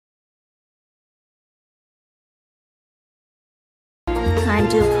time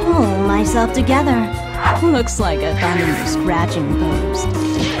to pull myself together. Looks like I've gone into scratching post.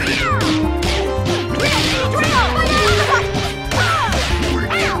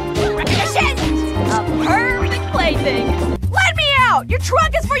 A perfect plaything. Let me out! Your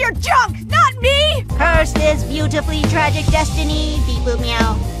trunk is for your junk, not me! Curse this beautifully tragic destiny, beep boop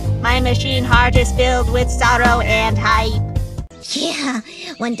meow. My machine heart is filled with sorrow and hype. Yeah,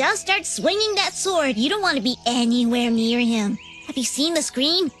 when Dust starts swinging that sword, you don't want to be anywhere near him. Have you seen the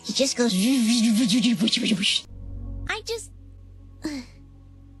screen? He just goes...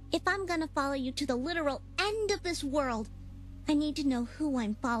 If I'm gonna follow you to the literal end of this world, I need to know who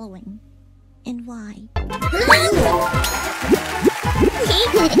I'm following. And why.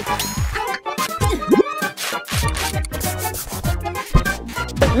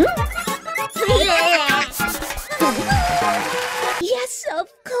 Yes, of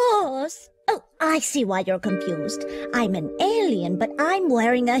course. Oh, I see why you're confused. I'm an alien, but I'm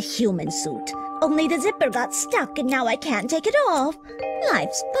wearing a human suit. Only the zipper got stuck and now I can't take it off.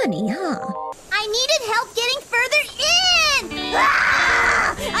 Life's funny, huh? I needed help getting further in!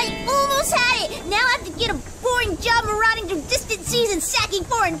 Ah! I almost had it! Now I have to get a boring job marauding through distant seas and sacking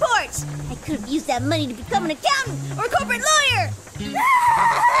foreign ports! I could have used that money to become an accountant or a corporate lawyer!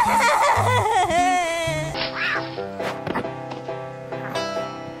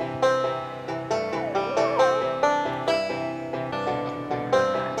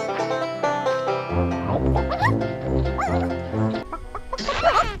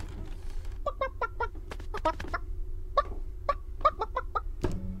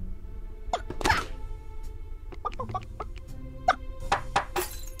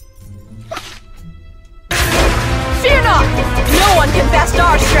 Fear not! No one can best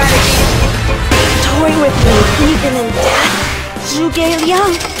our strategy! Toy with me even in death, Zhuge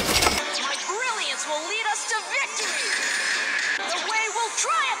Liang. My brilliance will lead us to victory! The way will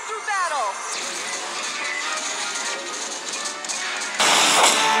triumph through battle!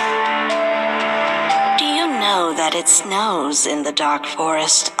 Do you know that it snows in the dark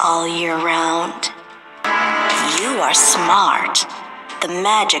forest all year round? You are smart. The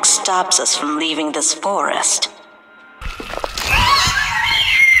magic stops us from leaving this forest.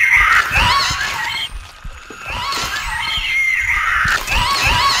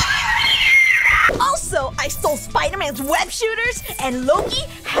 Also, I stole Spider-Man's web shooters, and Loki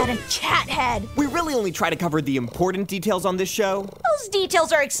had a cat head. We really only try to cover the important details on this show. Those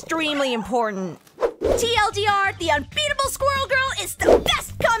details are extremely important. TLDR, the unbeatable Squirrel Girl is the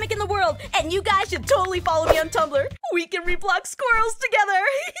best comic in the world, and you guys should totally follow me on Tumblr. We can reblock squirrels together.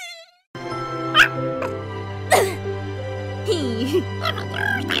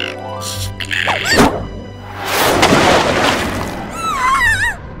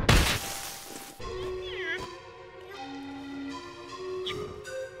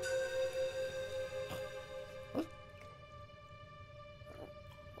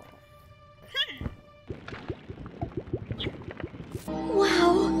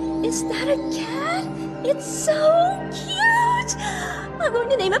 Wow, is that a cat? It's so cute! I'm going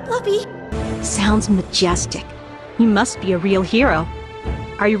to name it Fluffy. Sounds majestic. You must be a real hero.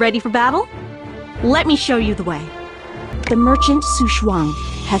 Are you ready for battle? Let me show you the way. The merchant Su Shuang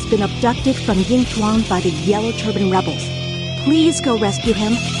has been abducted from Yingchuan by the Yellow Turban rebels. Please go rescue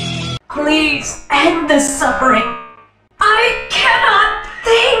him. Please end this suffering. I cannot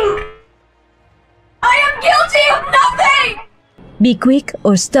think. I am guilty of nothing. Be quick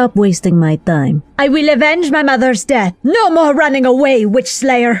or stop wasting my time. I will avenge my mother's death. No more running away, witch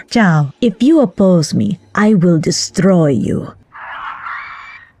slayer. Ciao. If you oppose me, I will destroy you.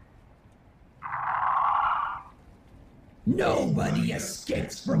 Nobody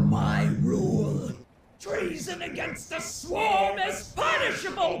escapes from my rule. Treason against the swarm is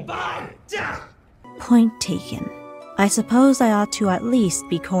punishable by death. Point taken. I suppose I ought to at least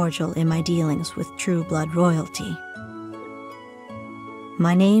be cordial in my dealings with True Blood royalty.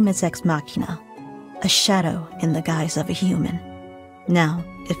 My name is Exmachina, a shadow in the guise of a human. Now,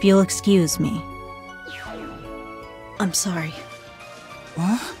 if you'll excuse me. I'm sorry.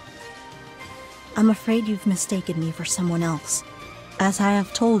 What? I'm afraid you've mistaken me for someone else. As I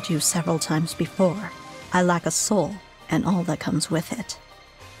have told you several times before, I lack a soul and all that comes with it.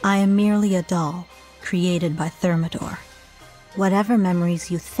 I am merely a doll, created by Thermidor. Whatever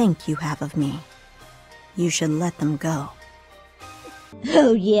memories you think you have of me, you should let them go.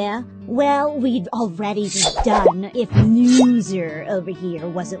 Oh yeah? Well, we'd already be done if Loser over here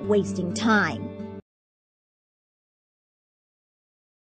wasn't wasting time.